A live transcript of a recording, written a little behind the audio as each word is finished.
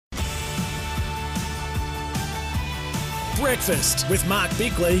Breakfast with Mark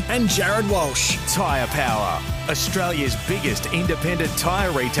Bickley and Jared Walsh. Tyre Power, Australia's biggest independent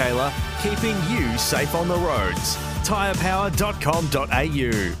tyre retailer, keeping you safe on the roads.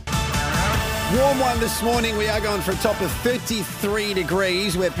 Tyrepower.com.au. Warm one this morning. We are going for a top of 33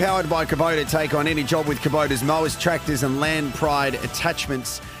 degrees. We're powered by Kubota. Take on any job with Kubota's mowers, tractors and Land Pride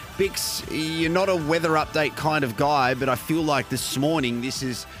attachments. Bicks, you're not a weather update kind of guy, but I feel like this morning this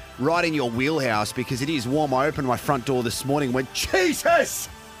is right in your wheelhouse because it is warm. I opened my front door this morning and went, Jesus!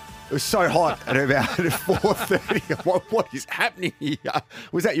 It was so hot at about 4:30. What is happening here?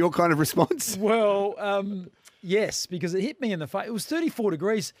 Was that your kind of response? Well, yes, because it hit me in the face. It was 34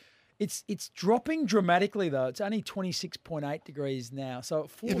 degrees. It's dropping dramatically, though. It's only 26.8 degrees now. So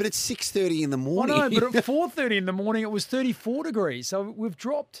at 4... Yeah, but it's 6:30 in the morning. I know, but at 4:30 in the morning, it was 34 degrees. So we've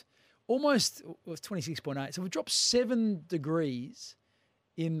dropped almost, it was 26.8. So we've dropped 7 degrees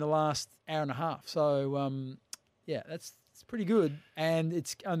in the last hour and a half. So, yeah, it's pretty good. And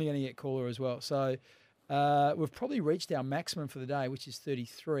it's only going to get cooler as well. So we've probably reached our maximum for the day, which is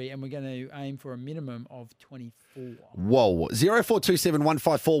 33, and we're going to aim for a minimum of 24. Whoa. 0427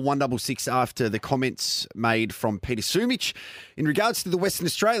 154 166 after the comments made from Peter Sumich in regards to the Western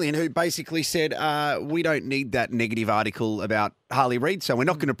Australian, who basically said, we don't need that negative article about Harley Reid, so we're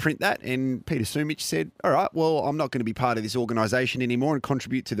not going to print that. And Peter Sumich said, all right, well, I'm not going to be part of this organisation anymore and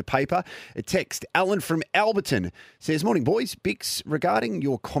contribute to the paper. A text, Alan from Alberton says, morning, boys. Bicks, regarding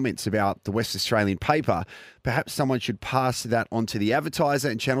your comments about the West Australian paper, perhaps someone should pass that on to the Advertiser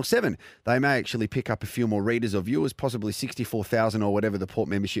and Channel 7. They may actually pick up a few more readers or viewers, possibly 64,000 or whatever the Port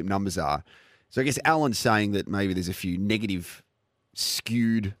membership numbers are. So I guess Alan's saying that maybe there's a few negative,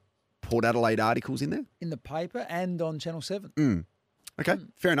 skewed Port Adelaide articles in there? In the paper and on Channel 7. Okay,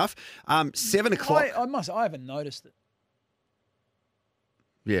 fair enough. 7 o'clock. I haven't noticed it.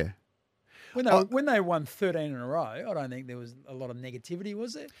 Yeah. When they won 13 in a row, I don't think there was a lot of negativity,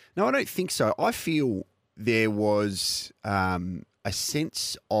 was there? No, I don't think so. I feel there was a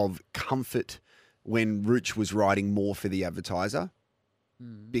sense of comfort when Rooch was writing more for the Advertiser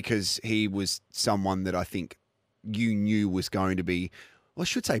because he was someone that I think you knew was going to be, well, I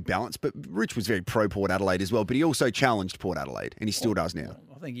should say balanced, but Rooch was very pro Port Adelaide as well, but he also challenged Port Adelaide, and he still does now.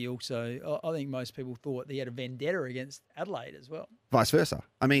 I think I think most people thought he had a vendetta against Adelaide as well. Vice versa.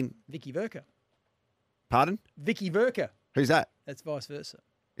 I mean... Vicky Verka. Pardon? Vicky Verka. Who's that? That's vice versa.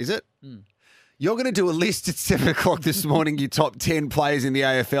 Is it? You're going to do a list at 7 o'clock this morning, your top 10 players in the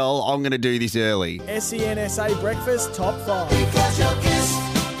AFL. I'm going to do this early. SENSA Breakfast Top 5.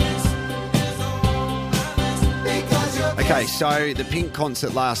 Okay, so the Pink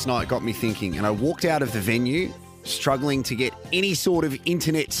concert last night got me thinking, and I walked out of the venue struggling to get any sort of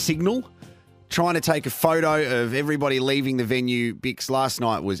internet signal, trying to take a photo of everybody leaving the venue. Bicks, last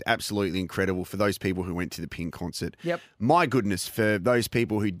night was absolutely incredible for those people who went to the Pink concert. Yep. My goodness, for those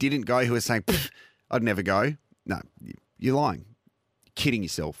people who didn't go, who are saying, I'd never go. No, you're lying. You're kidding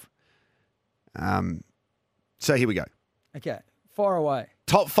yourself. So here we go. Okay, far away.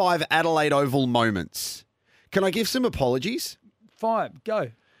 Top 5 Adelaide Oval moments. Can I give some apologies? 5,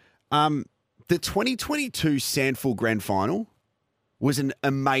 go. The 2022 Sandford Grand Final was an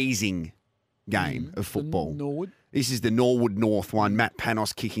amazing game of football. Norwood. This is the Norwood North one, Matt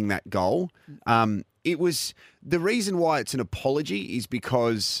Panos kicking that goal. It was, the reason why it's an apology is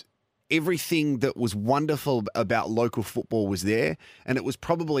because everything that was wonderful about local football was there, and it was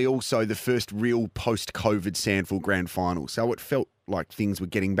probably also the first real post-COVID Sandford Grand Final, so it felt like things were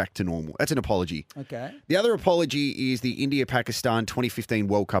getting back to normal. That's an apology. Okay. The other apology is the India-Pakistan 2015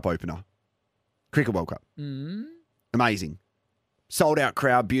 World Cup opener. Cricket World Cup. Amazing. Sold-out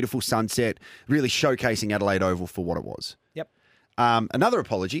crowd, beautiful sunset, really showcasing Adelaide Oval for what it was. Yep. Another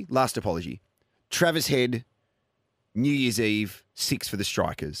apology, last apology. Travis Head, New Year's Eve, 6 for the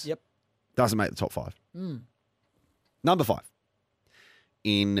Strikers. Yep. Doesn't make the top 5. Number 5.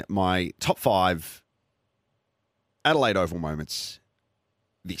 In my top 5 Adelaide Oval moments,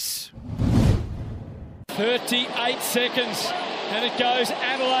 this. 38 seconds, and it goes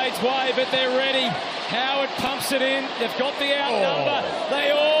Adelaide's way, but they're ready. Howard pumps it in. They've got the outnumber.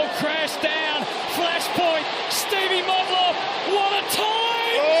 They all crash down. Flashpoint. Stevie Motlop. What a time!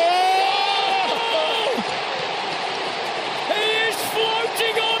 He is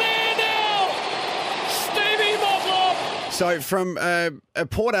floating on air now. Stevie Motlop. So from a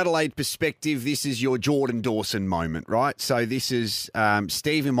Port Adelaide perspective, this is your Jordan Dawson moment, right? So this is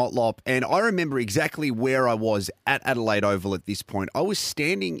Stevie Motlop, and I remember exactly where I was at Adelaide Oval at this point. I was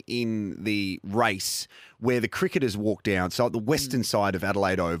standing in the race where the cricketers walked down, so at the western side of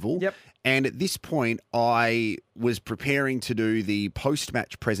Adelaide Oval. Yep. And at this point, I was preparing to do the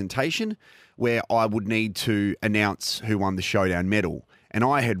post-match presentation where I would need to announce who won the Showdown medal. And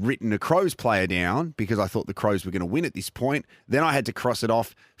I had written a Crows player down because I thought the Crows were going to win at this point. Then I had to cross it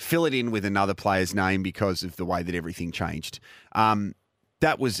off, fill it in with another player's name because of the way that everything changed.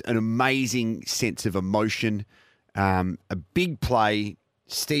 That was an amazing sense of emotion. A big play,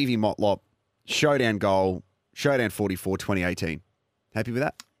 Stevie Motlop, Showdown goal, Showdown 44, 2018. Happy with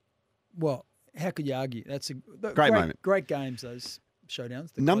that? Well, how could you argue? That's a great moment. Great games, those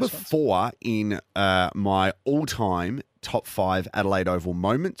showdowns. Number 4 in my all-time top 5 Adelaide Oval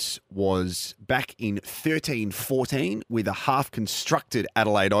moments was back in 13-14 with a half-constructed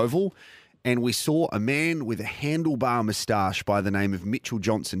Adelaide Oval, and we saw a man with a handlebar moustache by the name of Mitchell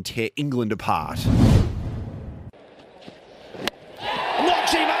Johnson tear England apart.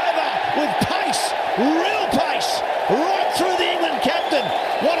 Knocks him over with pace, real pace, right through the England captain.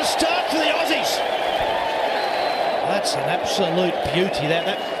 What a start for the Aussies. That's an absolute beauty.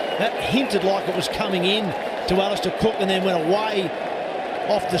 That hinted like it was coming in to Alistair Cook and then went away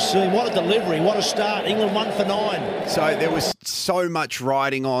off the seam. What a delivery. What a start. England 1 for 9. So there was so much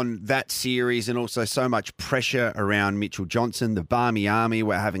riding on that series and also so much pressure around Mitchell Johnson. The Barmy Army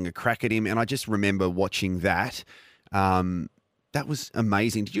were having a crack at him. And I just remember watching that. That was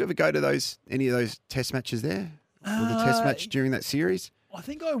amazing. Did you ever go to any of those test matches there? Or the test match during that series? I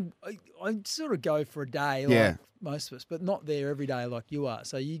think I sort of go for a day like most of us, but not there every day like you are.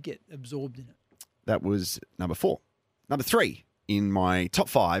 So you get absorbed in it. That was number 4. Number 3 in my top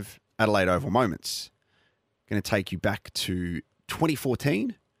 5 Adelaide Oval moments. Going to take you back to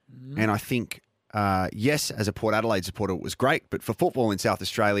 2014. And I think, yes, as a Port Adelaide supporter, it was great. But for football in South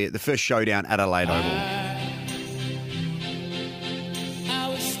Australia, the first showdown at Adelaide Oval.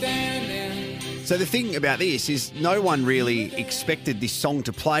 So the thing about this is no one really expected this song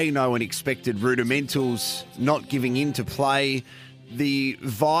to play. No one expected Rudimentals not giving in to play. The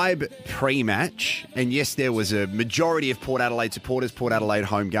vibe pre-match, and yes, there was a majority of Port Adelaide supporters, Port Adelaide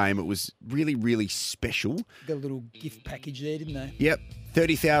home game. It was really, really special. Got a little gift package there, didn't they? Yep.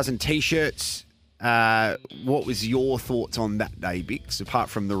 30,000 T-shirts. What was your thoughts on that day, Bicks, apart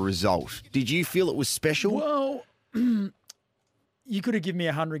from the result? Did you feel it was special? Well... You could have given me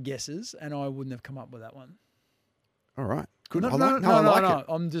 100 guesses and I wouldn't have come up with that one. All right. Good. No, I like it.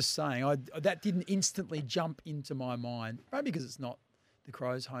 I'm just saying, that didn't instantly jump into my mind, maybe because it's not the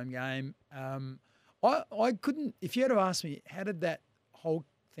Crows' home game. I couldn't, if you had to ask me, how did that whole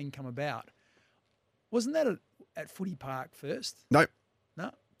thing come about? Wasn't that at Footy Park first? No.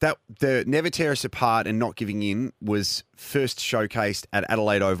 No? That the Never Tear Us Apart and Not Giving In was first showcased at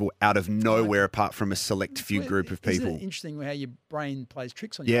Adelaide Oval out of nowhere apart from a select few group of people. Isn't it interesting how your brain plays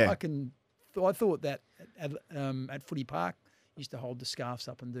tricks on you? Yeah. I thought that at Footy Park used to hold the scarves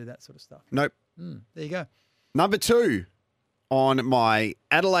up and do that sort of stuff. Nope. There you go. Number 2 on my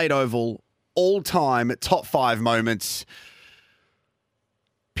Adelaide Oval all-time top 5 moments.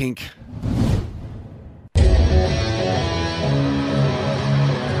 Pink.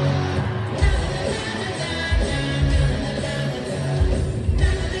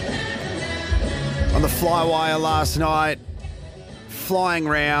 On the flywire last night, flying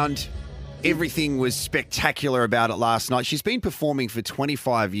round, everything was spectacular about it last night. She's been performing for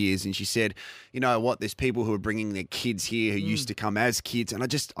 25 years and she said, you know what, there's people who are bringing their kids here who used to come as kids, and I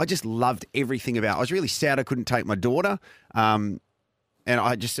just loved everything about it. I was really sad I couldn't take my daughter, and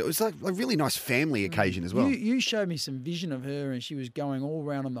it was like a really nice family occasion as well. You showed me some vision of her and she was going all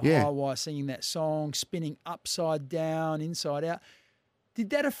around on the high wire singing that song, spinning upside down, inside out.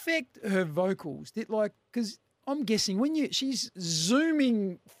 Did that affect her vocals? Because I'm guessing when she's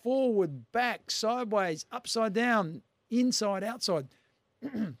zooming forward, back, sideways, upside down, inside, outside.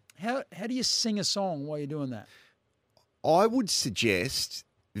 How do you sing a song while you're doing that? I would suggest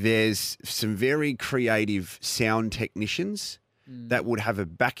there's some very creative sound technicians that would have a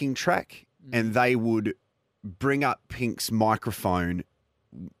backing track and they would bring up Pink's microphone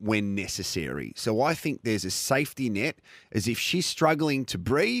when necessary. So I think there's a safety net as if she's struggling to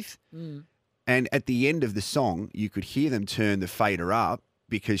breathe and at the end of the song you could hear them turn the fader up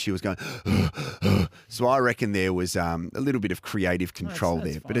because she was going so I reckon there was a little bit of creative control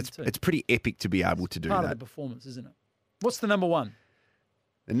there, but it's pretty epic to be able to do part that. Of the performance, isn't it? What's the number 1?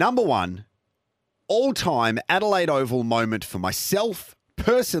 The number 1 all-time Adelaide Oval moment for myself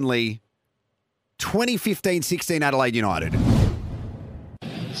personally, 2015-16 Adelaide United.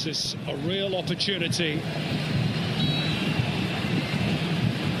 This is a real opportunity.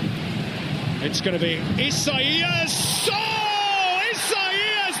 It's going to be Isaias. Oh!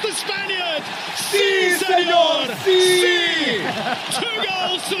 Isaias the Spaniard. Sí, señor. Sí. 2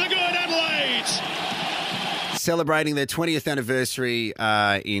 goals to the good Adelaide. Celebrating their 20th anniversary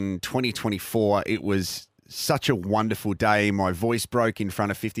in 2024. It was such a wonderful day. My voice broke in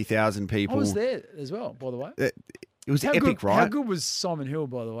front of 50,000 people. I was there as well, by the way. It was How epic, good, right? How good was Simon Hill,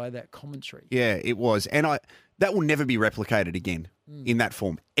 by the way, that commentary? Yeah, it was. And that will never be replicated again in that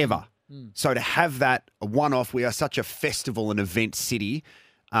form, ever. So to have that a one-off, we are such a festival and event city.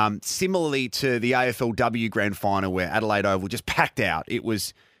 Similarly to the AFLW Grand Final where Adelaide Oval just packed out. It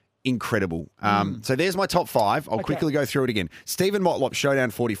was incredible. So there's my top 5. I'll quickly go through it again. Stephen Motlop,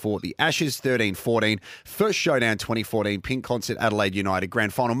 Showdown 44. The Ashes, 13-14. First Showdown, 2014. Pink Concert, Adelaide United.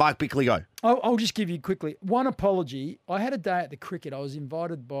 Grand Final. Mark Bickley, go. I'll just give you quickly one apology. I had a day at the cricket. I was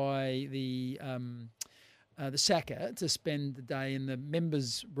invited by the SACA to spend the day in the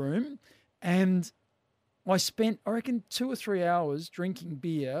members' room, and I spent, I reckon, 2 or 3 hours drinking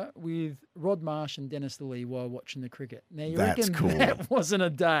beer with Rod Marsh and Dennis Lee while watching the cricket. Now, you That's reckon cool. that wasn't a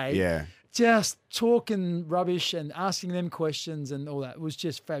day? Yeah. Just talking rubbish and asking them questions and all that. It was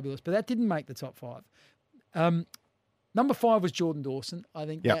just fabulous. But that didn't make the top 5. Number 5 was Jordan Dawson. I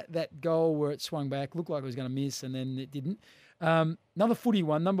think that goal where it swung back looked like it was going to miss, and then it didn't. Another footy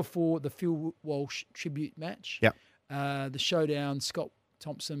one. Number 4, the Phil Walsh tribute match. Yep. The showdown. Scott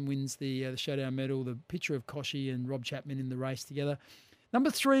Thompson wins the showdown medal. The picture of Koshy and Rob Chapman in the race together.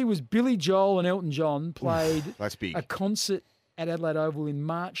 Number 3 was Billy Joel and Elton John played That's big. a concert at Adelaide Oval in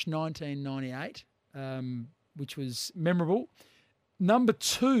March 1998, which was memorable. Number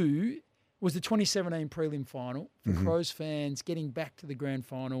 2 was the 2017 prelim final for Crows fans getting back to the grand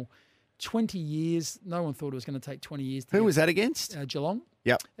final. 20 years. No one thought it was going to take 20 years. Who was that against? Geelong.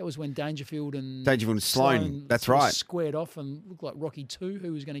 Yep. That was when Dangerfield and Sloan. That's sort of right. squared off and looked like Rocky 2,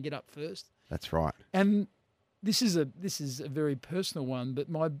 who was going to get up first. That's right. And this is a very personal one, but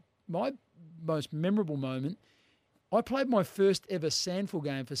my most memorable moment, I played my first ever SANFL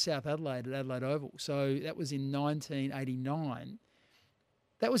game for South Adelaide at Adelaide Oval. So that was in 1989.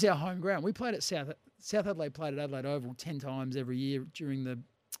 That was our home ground. We played at South Adelaide played at Adelaide Oval 10 times every year during the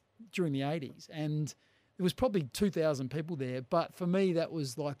 80s, and there was probably 2,000 people there. But for me, that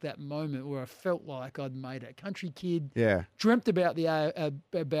was like that moment where I felt like I'd made it. Country kid, dreamt about the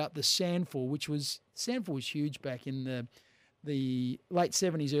SANFL, which was huge back in the late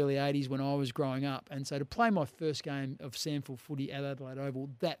 70s, early 80s when I was growing up. And so to play my first game of SANFL footy at Adelaide Oval,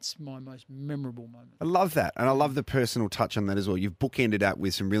 that's my most memorable moment. I love that. And I love the personal touch on that as well. You've bookended that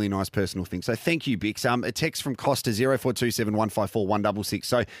with some really nice personal things. So thank you, Bix. A text from Costa, 0427 154 166.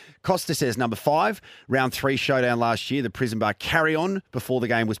 So Costa says, number 5, round 3 showdown last year, the Prison Bar carry on before the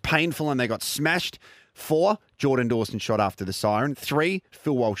game was painful and they got smashed. 4, Jordan Dawson shot after the siren. 3,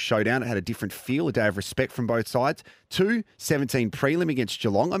 Phil Walsh showdown. It had a different feel, a day of respect from both sides. 2, 17 prelim against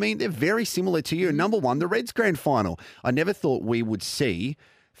Geelong. I mean, they're very similar to you. And number 1, the Reds grand final. I never thought we would see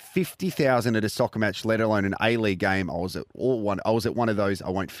 50,000 at a soccer match, let alone an A-League game. I was at one of those I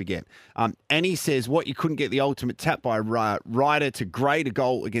won't forget. Annie says, what, you couldn't get the ultimate tap by Ryder to Gray to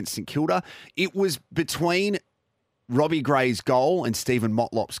goal against St Kilda? It was between Robbie Gray's goal and Stephen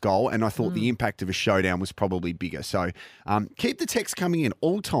Motlop's goal, and I thought the impact of a showdown was probably bigger. So keep the text coming in.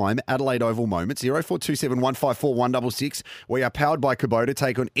 All-time Adelaide Oval moments, 0427 154 166. We are powered by Kubota.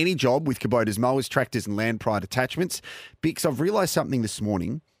 Take on any job with Kubota's mowers, tractors and land pride attachments. Bix, I've realised something this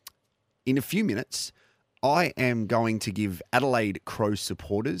morning. In a few minutes, I am going to give Adelaide Crows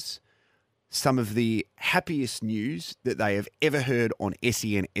supporters some of the happiest news that they have ever heard on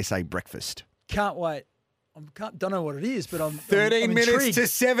SEN SA Breakfast. Can't wait. Don't know what it is, but I'm 13 I'm minutes intrigued. to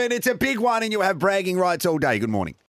 7. It's a big one, and you'll have bragging rights all day. Good morning.